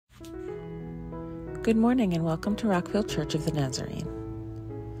Good morning and welcome to Rockville Church of the Nazarene.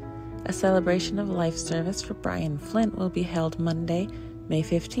 A celebration of life service for Brian Flint will be held Monday, May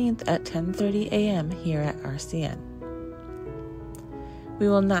 15th at 10:30 a.m. here at RCN. We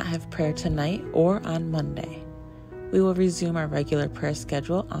will not have prayer tonight or on Monday. We will resume our regular prayer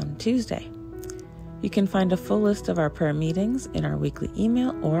schedule on Tuesday. You can find a full list of our prayer meetings in our weekly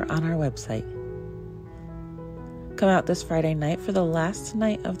email or on our website. Come out this Friday night for the last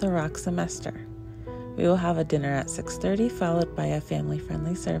night of the Rock semester. We will have a dinner at 6:30, followed by a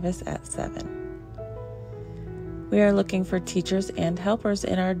family-friendly service at 7. We are looking for teachers and helpers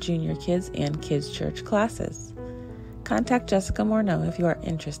in our junior kids and kids church classes. Contact Jessica Morneau if you are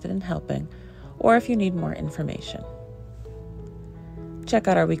interested in helping or if you need more information. Check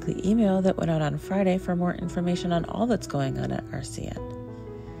out our weekly email that went out on Friday for more information on all that's going on at RCN.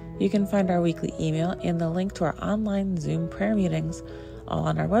 You can find our weekly email and the link to our online Zoom prayer meetings all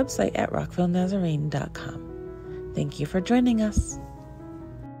on our website at rockvillenazarene.com. Thank you for joining us.